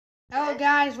Hello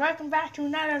guys, welcome back to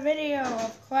another video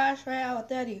of Clash Royale with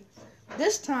Eddie.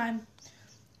 This time,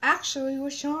 actually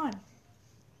with Sean.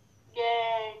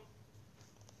 Yay.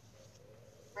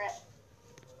 Brett.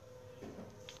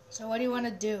 So what do you want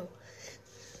to do?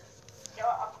 Go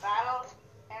a battle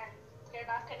and they're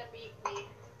not gonna beat me.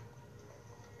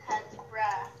 Cause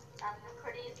bruh, I'm the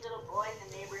prettiest little boy in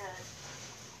the neighborhood.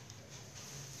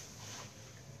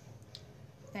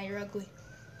 Now you're ugly.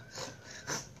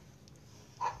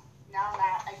 No, I'm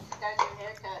not. I just got a new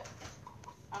haircut.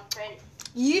 I'm pretty.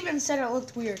 You even said it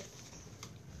looked weird.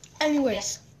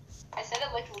 Anyways, I said it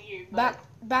looked weird, but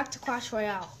back to Clash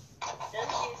Royale.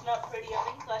 doesn't mean it's not pretty. I'm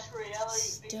in Clash Royale. Are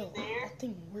Still, you there? that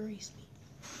thing worries me.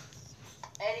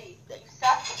 Eddie, you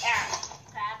suck at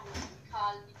battling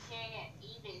because you can't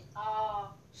even.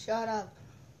 Shut up.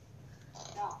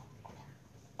 No.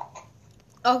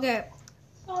 Okay.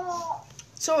 Oh.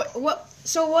 So what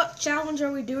challenge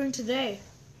are we doing today?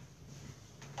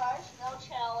 First, no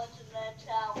challenge, and then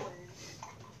challenge.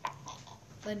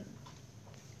 Then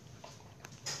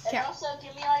And also,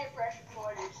 give me all your pressure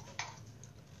mortars.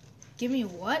 give me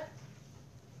what?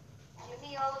 Give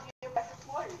me all of your pressure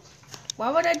mortars. Why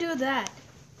would I do that?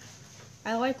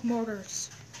 I like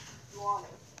mortars. You want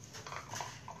it.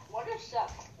 Mortars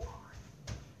suck.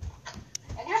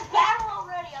 And there's battle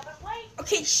already. I've been waiting.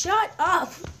 Okay, shut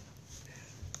up.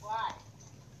 Why?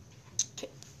 Okay.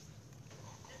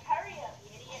 Just hurry up, you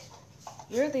idiot.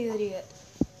 You're the idiot.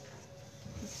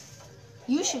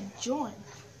 You should join.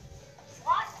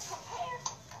 What? Prepare.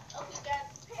 Okay, guys,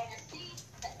 prepare to see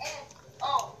the end.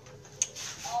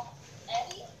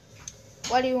 Eddie?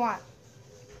 What do you want?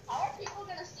 How are people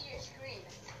gonna see your screen?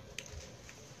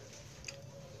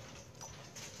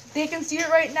 They can see it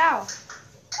right now.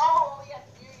 Oh, yes,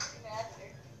 you're using that.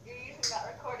 You're using that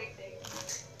recording thing.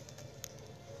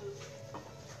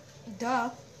 Duh.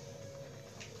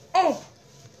 Oh!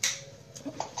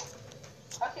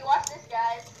 Okay, watch this,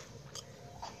 guys.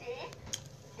 See?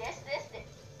 This.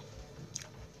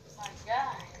 My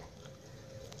God.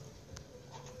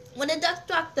 When the duck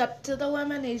walked up to the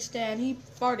lemonade stand, he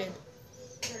farted.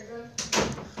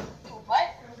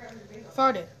 What?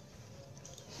 Farted.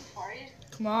 Farted?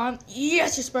 Come on.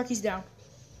 Yes, your Sparky's down.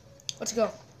 Let's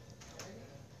go.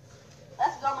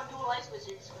 Let's go my dual ice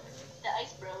wizards. The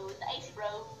ice bros.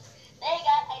 They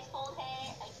got ice cold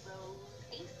hair. Ice bros.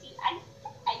 Icy ice.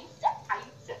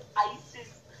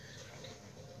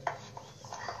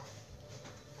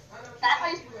 That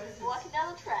ice walking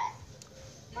down the track.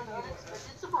 An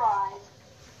unexpected surprise.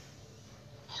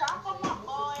 Chop on my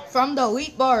boy. From the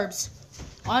Elite Barbs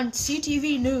on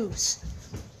CTV News.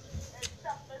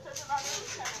 Except this is another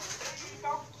channel. Please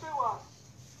don't sue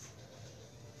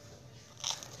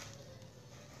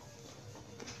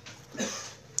us.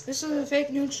 This is a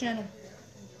fake news channel.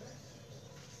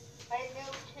 My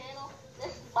new channel.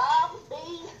 This is Bob's B.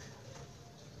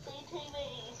 CTV.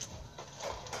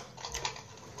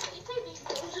 CTV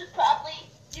News is probably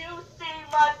you see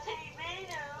my TV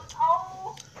news.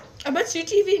 Oh. I bet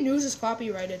CTV News is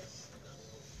copyrighted.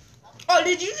 Oh,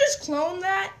 did you just clone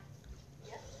that?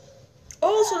 Yes.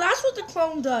 Oh, so that's what the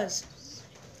clone does.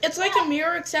 It's like a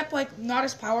mirror, except like not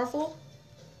as powerful.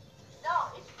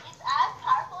 No, it's as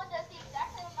powerful and does the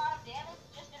exact same amount of damage,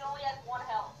 just it only has 1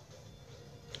 health.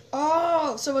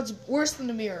 Oh, so it's worse than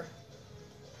the mirror.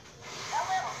 A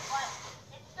little, but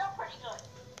it's still pretty good.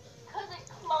 Because it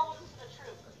clones the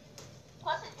troop.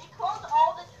 Plus, it clones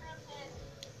all the troops in its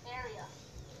area.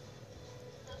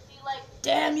 So, see, like...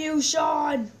 Damn you,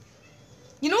 Sean.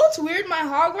 You know what's weird? My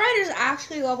Hog Rider is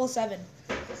actually level 7.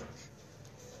 Yeah,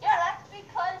 that's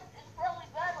because it's friendly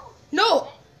battles. No,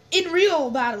 in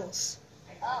real battles.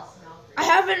 Oh. I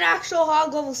have an actual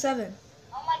Hog level 7.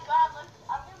 Oh my god, look,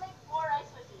 I'm gonna make 4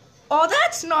 ice witches. Oh,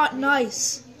 that's not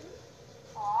nice.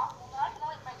 Aw, well, I can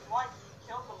only make 1 and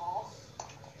kill them all.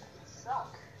 They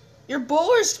suck. Your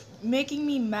bowler's making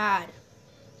me mad.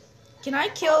 Can I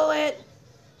kill it?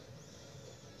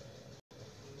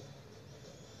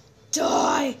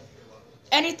 Die!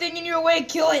 Anything in your way,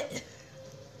 kill it!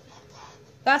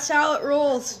 That's how it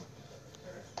rolls.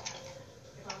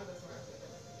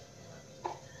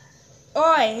 Oh,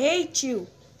 I hate you.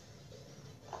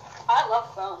 I love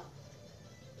clone.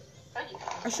 Thank you.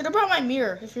 I should have brought my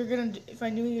mirror if I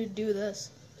knew you'd do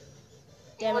this.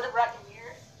 You Damn would it. have brought your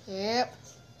mirror. Yep.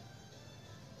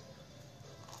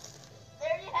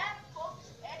 There you have it, folks.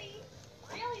 Eddie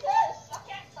really does suck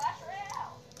at Clash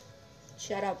Royale.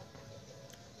 Shut up.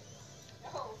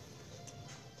 No.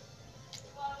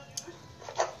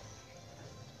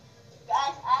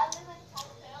 Guys, I live in a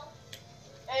hotel.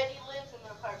 Eddie lives in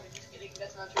an apartment. Just kidding,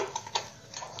 that's not true.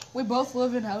 We both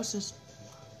live in houses.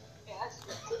 Yeah, that's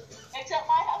true.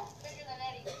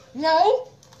 No.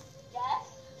 Yes.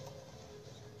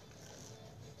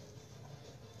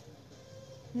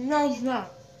 No, it's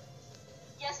not.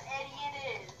 Yes, Eddie,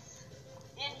 it is.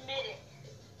 Admit it.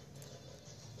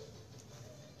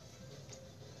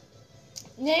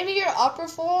 Maybe your upper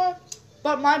floor,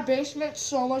 but my basement's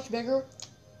so much bigger.